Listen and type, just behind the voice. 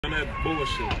That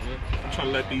bullshit, man. I'm trying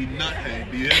to let these nut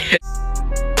hang, yeah.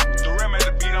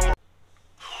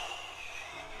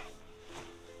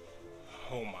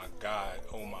 Oh my god,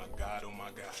 oh my god, oh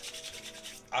my god.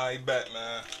 I bet,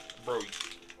 man. Bro,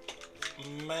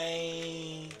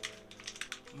 man,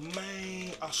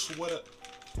 I swear to,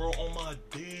 bro, on my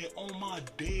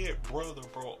dead brother,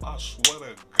 bro, I swear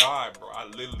to God, bro, I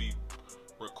literally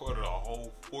recorded a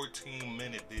whole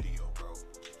 14-minute video, bro.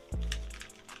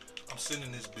 I'm sitting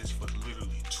in this bitch for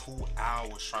literally 2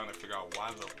 hours trying to figure out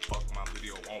why the fuck my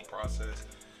video won't process.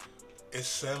 It's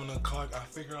 7 o'clock. I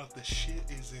figure out the shit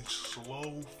is in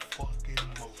slow fucking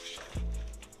motion.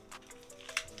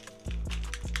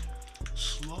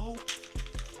 Slow.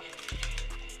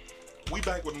 We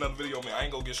back with another video, man. I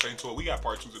ain't gonna get straight into it. We got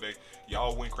part 2 today.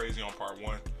 Y'all went crazy on part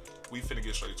 1. We finna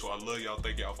get straight to it. I love y'all.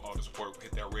 Thank y'all for all the support.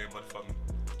 Hit that red button for me.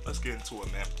 Let's get into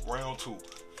it, man. Round 2.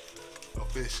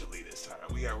 Officially this time.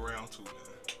 We got round 2, man.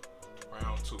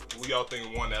 Round 2. Who y'all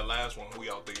think won that last one? Who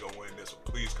y'all think gonna win this one?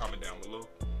 Please comment down below.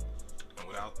 And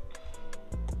without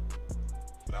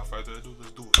further ado,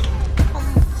 let's do it.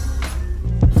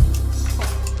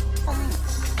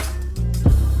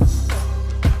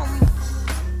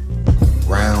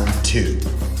 Round 2.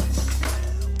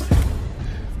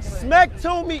 Smack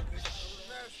told me.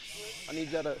 I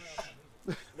need y'all to.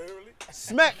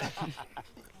 Smack.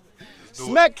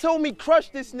 Smack told me crush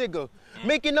this nigga.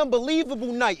 Make an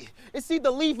unbelievable night. It's either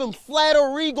leave him flat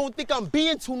or he gon' think I'm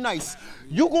being too nice.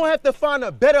 You gon' have to find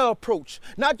a better approach.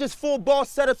 Not just full ball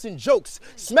setups and jokes.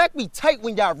 Smack be tight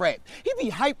when y'all rap. He be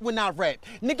hype when I rap.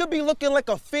 Nigga be looking like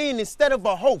a fan instead of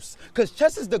a host. Cause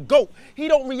Chess is the GOAT. He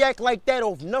don't react like that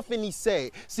off nothing he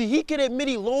said. See, he can admit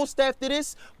he lost after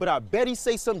this, but I bet he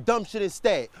say some dumb shit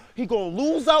instead. He gon'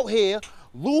 lose out here,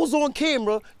 lose on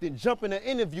camera, then jump in an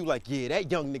interview like, yeah, that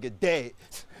young nigga dead.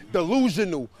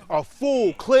 Delusional, a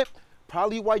full clip,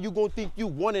 probably why you gonna think you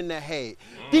won in the head.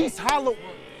 These hollow...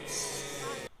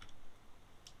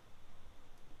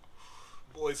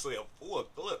 Boy say a full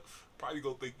clip, probably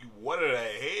gonna think you won in the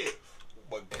head.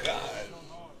 Oh my God.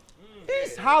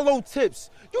 These hollow tips,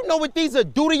 you know what these are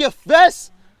do to your flesh?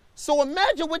 So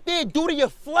imagine what they do to your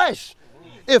flesh.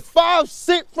 If 5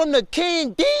 cent from the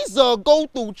king, these go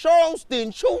through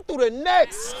Charleston, chew through the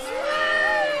necks.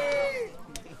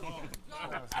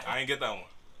 I ain't get that one.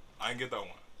 I ain't get that one.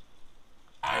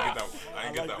 I ain't get that one. I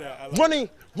ain't get that one.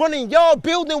 Running y'all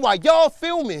building while y'all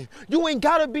filming. You ain't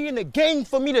gotta be in the game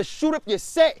for me to shoot up your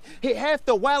set. Hit half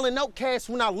the wildin' outcast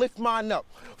when I lift mine up.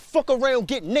 Fuck around,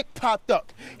 get Nick popped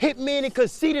up. Hit man and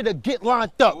Conceited to get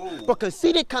lined up. Ooh. But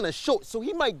Conceited kinda short, so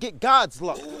he might get God's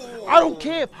luck. Ooh. I don't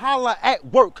care if holla at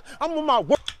work. I'm on my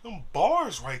work. Them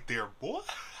bars right there, boy.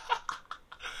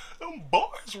 Them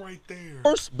bars right there.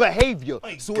 First behavior.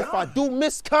 My so God. If I do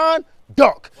miscon,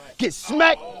 duck. Get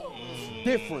smacked,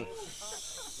 different.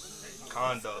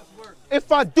 Conduct.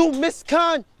 If I do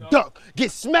miscon, duck.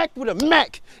 Get smacked with a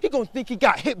Mac. He gonna think he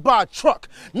got hit by a truck.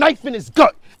 Knife in his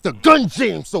gut. The gun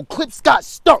jammed, so clips got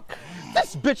stuck.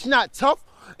 This bitch not tough.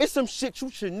 It's some shit you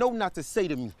should know not to say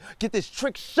to me. Get this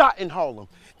trick shot in Harlem.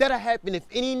 That'll happen if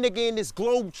any nigga in this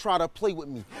globe try to play with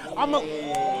me.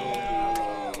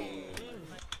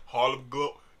 Harlem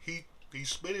Glow, he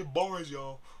spitting bars,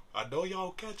 y'all. I know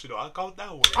y'all catch it though. I caught that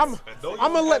one.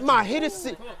 I'ma let my hitters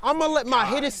see. I'ma let my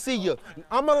hitters see you.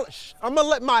 I'ma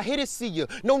let my hitters see you.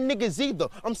 No niggas either.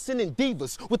 I'm sending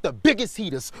divas with the biggest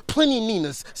heaters, plenty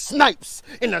Ninas, snipes,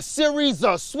 in a series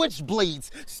of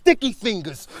switchblades, sticky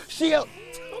fingers. She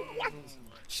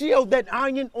held that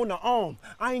iron on the arm.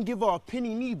 I ain't give her a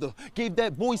penny neither. Gave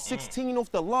that boy 16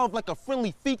 off the love like a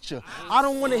friendly feature. I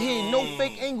don't wanna hear no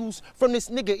fake angles from this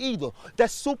nigga either.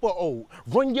 That's super old.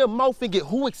 Run your mouth and get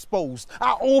who exposed.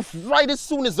 I off right as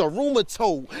soon as a rumor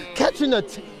told. Catching a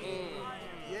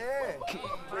yeah.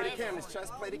 Play the cameras,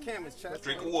 Chess. Play the cameras, Chess.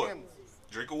 Drink of water.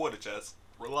 Drink of water, Chess.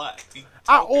 Relax.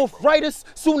 I off right as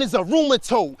soon as a rumor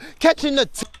told. Catching a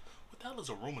What the hell is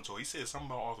a rheumatoid? He said something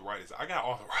about arthritis. I got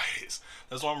arthritis.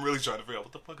 That's why I'm really trying to figure out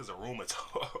what the fuck is a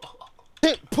rheumatoid.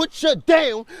 Put you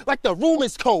down like the room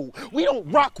is cold. We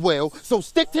don't rock well, so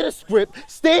stick to the script.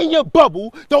 Stay in your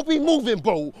bubble. Don't be moving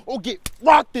bold or get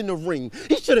rocked in the ring.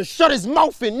 He should have shut his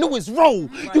mouth and knew his role.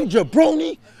 You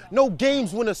jabroni. No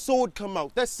games when a sword come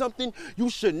out. That's something you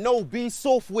should know. Be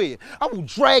software. I will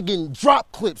drag and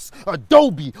drop clips,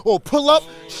 Adobe, or pull up.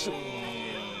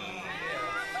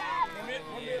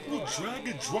 Drag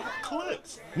and drop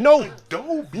clips. No,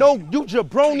 Adobe. no, you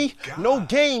jabroni. No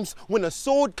games when a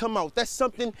sword come out. That's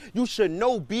something you should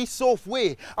know. Be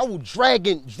software. I will drag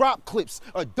and drop clips,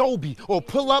 Adobe, or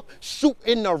pull up, shoot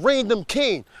in a random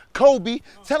can. Kobe,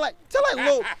 tell that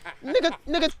little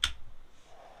nigga.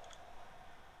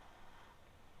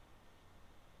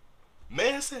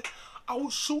 Man said, I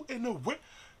was shooting the whip.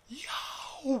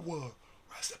 Yo,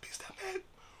 rest in peace, that man.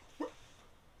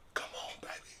 Come on,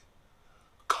 baby.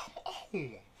 Come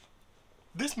on.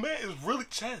 This man is really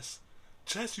Chess.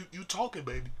 Chess, you talking,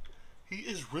 baby. He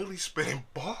is really spitting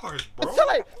bars, bro. Tell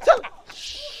it.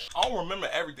 I don't remember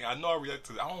everything. I know I reacted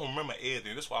to it. I don't remember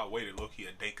everything. That's why I waited low-key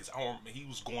a day, because I don't remember. He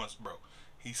was going, bro.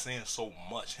 He's saying so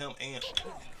much. Him and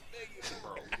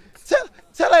bro.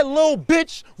 Tell that little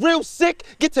bitch, real sick,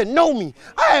 get to know me.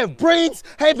 I have brains,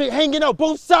 have it hanging out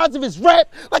both sides of his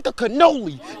rap like a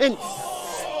cannoli. And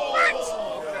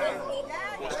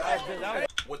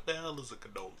what the hell is a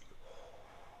cannoli?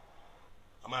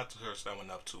 I'm gonna have to search that one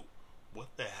up too. What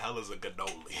the hell is a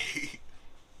cannoli? He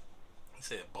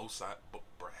said both sides, but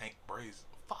braids.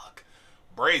 Fuck,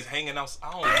 braids hanging out.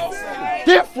 I don't know.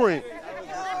 different.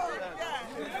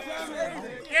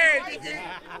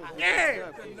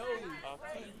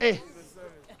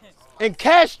 And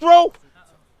Castro,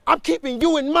 I'm keeping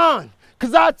you in mind,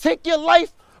 cause I'll take your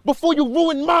life before you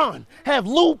ruin mine. Have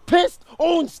Lou pissed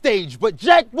on stage, but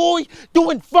Jack Boy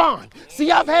doing fine.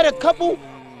 See, I've had a couple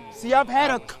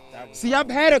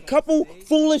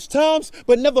foolish times,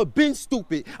 but never been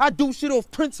stupid. I do shit off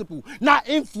principle, not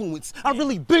influence. I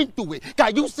really been through it.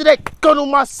 Got used to that gun on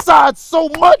my side so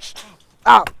much,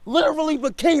 I literally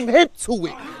became hip to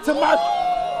it.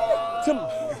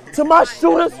 To my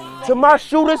shooters,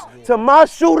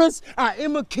 I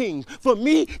am a king. For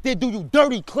me, they do you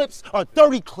dirty clips or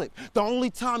 30 clip. The only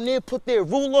time they put their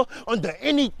ruler under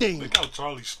anything. Look how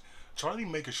Charlie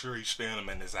making sure he's staring him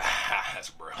in his eyes,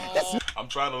 bro. I'm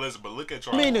trying to listen, but look at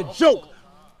Charlie.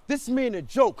 This man a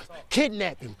joke.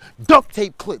 Kidnap him. Duct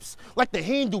tape clips like the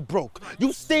handle broke.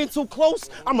 You stand too close,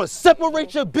 I'ma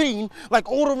separate your beam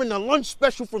like ordering a lunch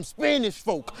special from Spanish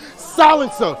folk.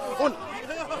 Silencer on.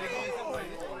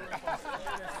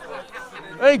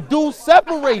 Hey, dude,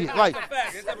 separate it. Like,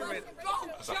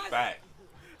 that's a fact.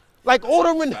 like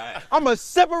ordering, I'ma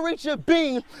separate your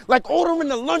beam like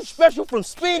ordering a lunch special from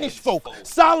Spanish folk.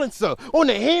 Silencer on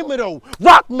the hammer though,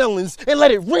 rock melons and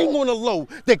let it ring on the low.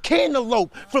 The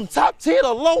cantaloupe from top tier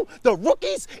to low, the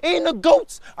rookies and the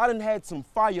goats. I done had some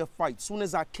firefights. Soon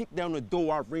as I kicked down the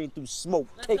door, I ran through smoke.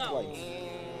 Let's go,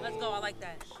 I like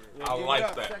that. I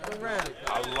like that.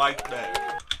 I like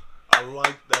that. I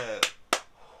like that.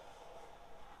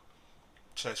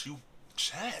 Chess.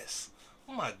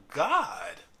 Oh my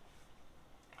God.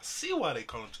 I see why they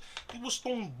call him. He was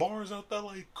throwing bars out there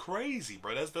like crazy,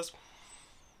 bro. That's.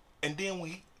 And then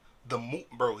when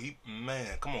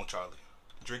man, come on, Charlie.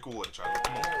 Drink water, Charlie.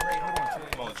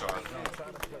 Come on, Charlie.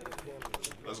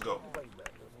 Let's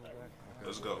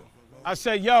go. I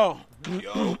said, yo.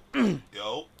 Yo.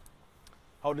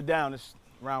 Hold it down. It's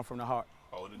round from the heart.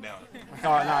 Hold it down.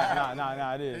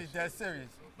 Nah, it is. He's that serious.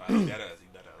 Nah, he dead ass.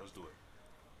 Let's do it.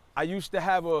 I used to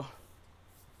have a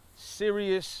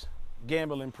serious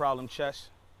gambling problem, Chess.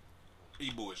 He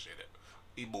bullshit.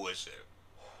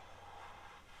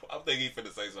 I think he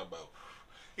finna say something about.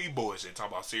 He bullshit.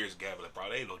 Talking about serious gambling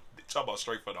problem. They talk about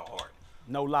straight from the heart.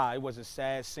 No lie, it was a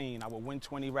sad scene. I would win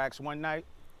 20 racks one night,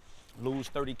 lose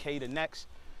 30K the next.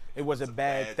 It was a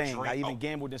bad thing. I even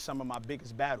gambled in some of my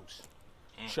biggest battles.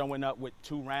 Showing up with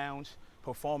 2 rounds,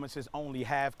 performances only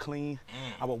half clean.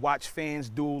 I would watch fans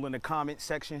duel in the comment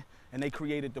section, and they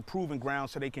created the proving ground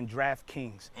so they can draft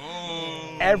kings.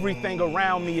 Everything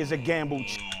around me is a gamble.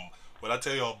 What I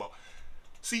tell y'all about.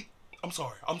 See, I'm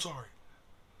sorry.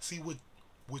 See, with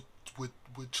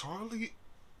Charlie,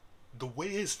 the way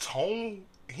his tone,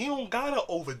 he don't gotta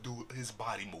overdo his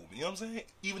body movement. You know what I'm saying?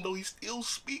 Even though he's still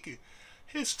speaking,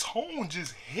 his tone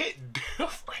just hit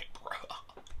different, bro.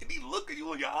 And he look at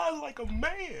you in your eyes like a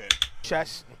man.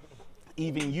 Chess,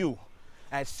 even you,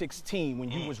 at 16, when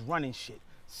you was running shit,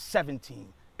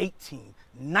 17, 18,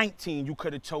 19, you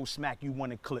could have told Smack you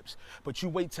wanted clips. But you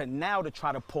wait till now to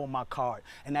try to pull my card.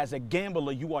 And as a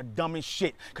gambler, you are dumb as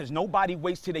shit. Because nobody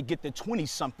waits till they get to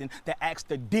 20-something to ask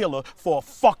the dealer for a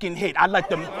fucking hit. I let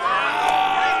them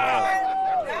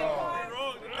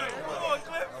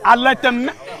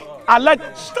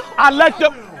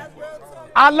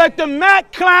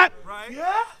Mac clap.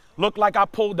 Yeah? Looked like I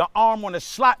pulled the arm on a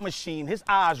slot machine. His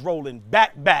eyes rolling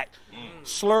back.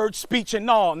 Slurred speech and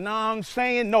all. Nah, I'm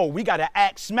saying no. We gotta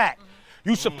act Smack.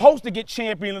 You supposed to get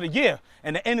champion of the year.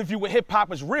 And the interview with hip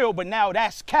hop is real, but now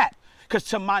that's cap. Cause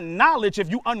to my knowledge, if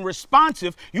you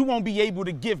unresponsive, you won't be able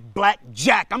to give Black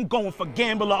Jack. I'm going for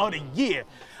gambler of the year.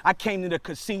 I came to the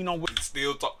casino with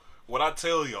still talk. What I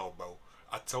tell y'all, bro.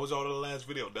 I told y'all in the last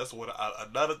video. That's what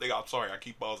another thing. I'm sorry, I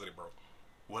keep pausing it, bro.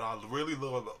 What I really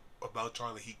love about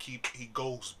Charlie, he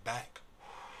goes back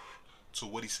to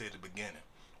what he said at the beginning.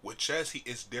 With chess,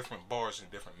 it's different bars and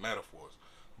different metaphors.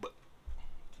 But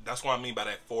that's what I mean by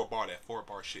that 4-bar. That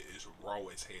 4-bar shit is raw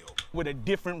as hell. With a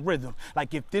different rhythm.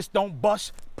 Like if this don't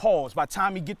bust, pause. By the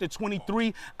time he get to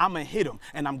 23, I'ma hit him.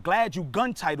 And I'm glad you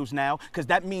gun titles now, because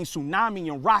that means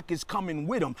Tsunami and Rock is coming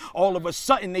with him. All of a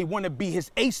sudden, they want to be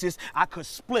his aces. I could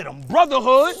split them.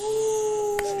 Brotherhood.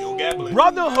 Still gambling.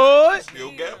 Brotherhood.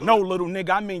 Still gambling. No, little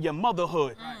nigga, I mean your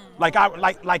motherhood. Like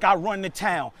I run the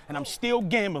town, and I'm still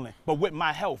gambling, but with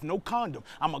my health, no condom.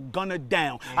 I'm a gunner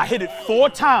down. I hit it 4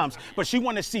 times, but she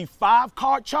want to see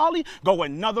 5-card Charlie go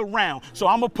another round. So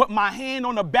I'm gonna put my hand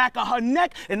on the back of her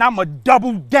neck, and I'm gonna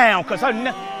double down, cause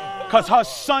her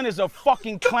son is a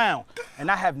fucking clown.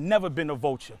 And I have never been a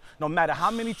vulture. No matter how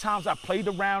many times I played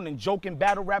around and joke in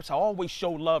battle raps, I always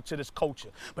show love to this culture.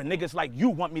 But niggas like you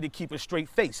want me to keep a straight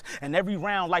face. And every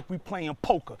round like we playing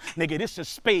poker. Nigga, this is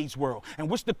spades world. And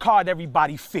what's the card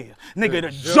everybody fear? Nigga, the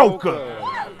Joker.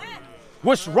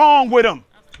 What's wrong with him?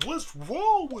 What's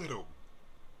wrong with him?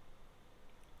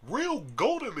 Real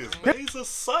go to this, man. He's a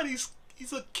son.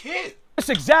 He's a kid. That's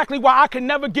exactly why I can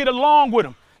never get along with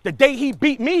him. The day he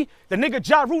beat me, the nigga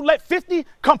Ja Roulette 50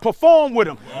 come perform with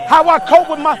him. How I cope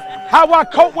with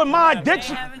my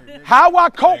addiction? How I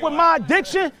cope with my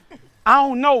addiction? I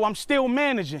don't know. I'm still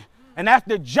managing. And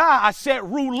after Ja, I said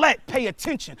roulette, pay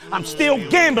attention. I'm still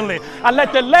gambling. I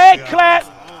let the leg clap.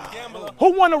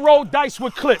 Who wanna roll dice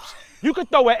with clips? You could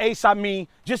throw an ace, I mean,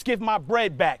 just give my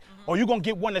bread back. Or you gonna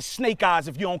get one of Snake Eyes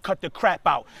if you don't cut the crap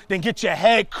out. Then get your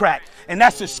head cracked. And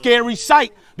that's a scary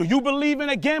sight. Do you believe in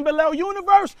a Gambelel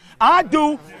universe? I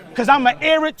do, because I'ma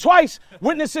air it twice.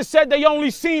 Witnesses said they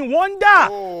only seen 1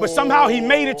 die, but somehow he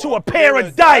made it to a pair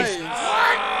of dice.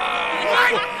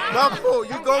 No,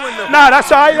 you going there. Nah,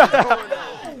 that's all right.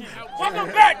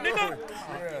 Welcome back, nigga.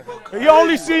 He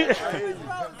only see.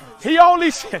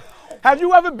 Have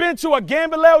you ever been to a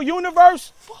Gambelel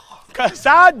universe? Cause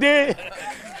I did.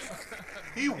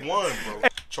 He won, bro.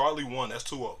 Charlie won. That's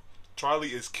 2-0. Charlie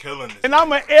is killing this. And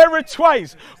I'ma air it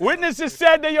twice. Witnesses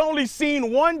said they only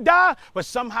seen 1 die, but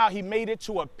somehow he made it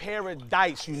to a pair of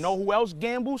dice. You know who else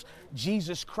gambles?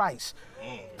 Jesus Christ.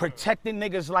 Protecting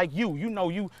niggas like you. You know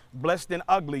you blessed and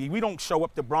ugly. We don't show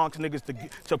up to Bronx niggas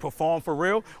to perform for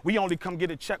real. We only come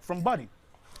get a check from Buddy.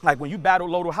 Like when you battle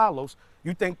Lotto Hollows,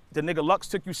 you think the nigga Lux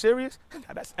took you serious?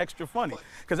 That's extra funny.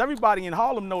 Because everybody in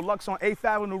Harlem know Lux on 8th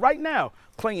Avenue right now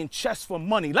playing chess for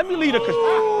money. Let me lead a...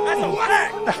 That's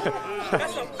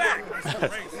a fact. That's a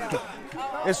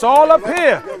fact. It's all up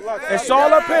here. It's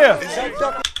all up here.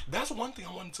 That's one thing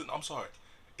I wanted to know. I'm sorry.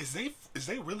 Is they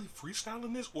really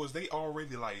freestyling this, or is they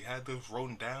already like had this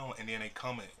written down and then they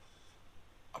coming?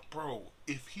 Bro,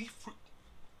 if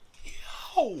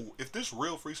this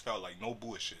real freestyle, like no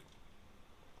bullshit.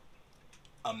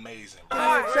 Amazing.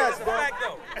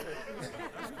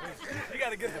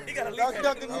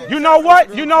 You know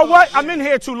what? You know what? I'm in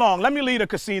here too long. Let me leave the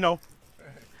casino.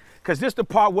 Because this the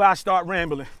part where I start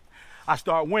rambling. I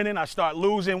start winning. I start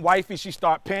losing. Wifey, she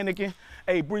start panicking.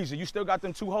 Hey, Breezy, you still got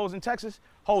them 2 hoes in Texas?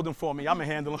 Hold them for me. I'm going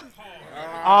to handle them.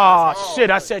 Ah,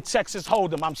 shit. I said Texas hold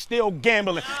them. I'm still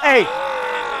gambling. Hey,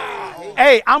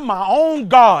 I'm my own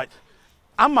God.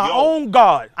 I'm my own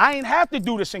God. I ain't have to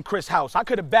do this in Chris' house. I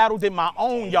could have battled in my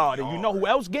own yard. And you know who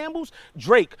else gambles?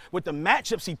 Drake, with the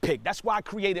matchups he picked. That's why I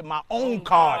created my own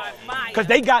card. Because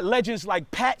they got legends like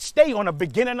Pat Stay on the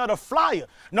beginning of the flyer.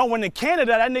 Knowing in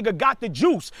Canada, that nigga got the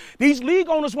juice. These league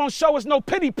owners won't show us no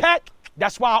pity, Pat.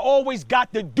 That's why I always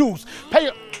got the deuce.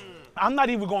 I'm not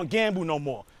even going to gamble no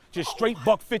more. Just straight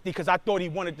 $150 because I thought he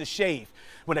wanted to shave.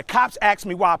 When the cops asked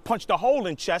me why I punched a hole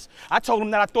in chest, I told him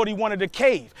that I thought he wanted to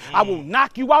cave. I will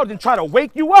knock you out and try to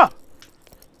wake you up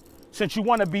since you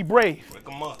want to be brave.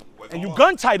 Wake 'em up. And you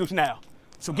gun titles now.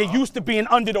 So get used to being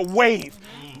under the wave.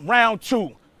 Round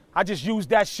 2. I just used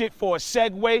that shit for a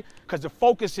segue because the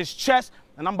focus is chess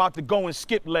and I'm about to go and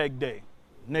skip leg day.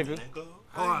 Nigga.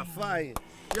 Hard fire.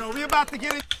 Yo, we about to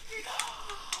get it.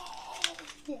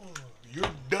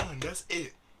 You're done. That's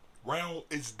it. Round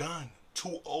is done.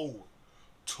 2-0.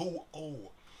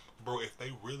 2-0. Bro, if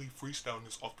they really freestyling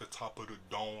this off the top of the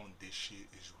dome, this shit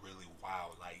is really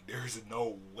wild. Like, there's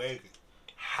no way.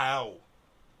 How?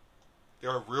 There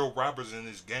are real rappers in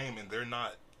this game, and they're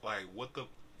not, like, what the...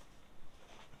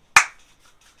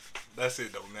 That's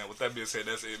it, though, man. With that being said,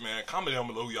 that's it, man. Comment down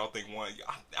below who y'all think won.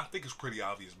 I think it's pretty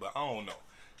obvious, but I don't know.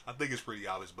 I think it's pretty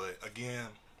obvious, but, again,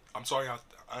 I'm sorry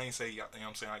I ain't say, you know what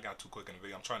I'm saying, I got too quick in the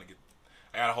video. I'm trying to get...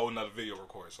 I got a whole nother video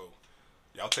recorded, so...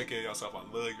 Y'all take care of yourself. I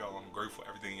love y'all. I'm grateful for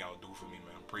everything y'all do for me,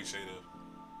 man. Appreciative.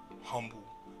 Humble.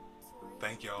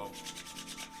 Thank y'all.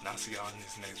 And I'll see y'all in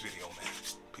this next video, man.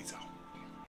 Peace out.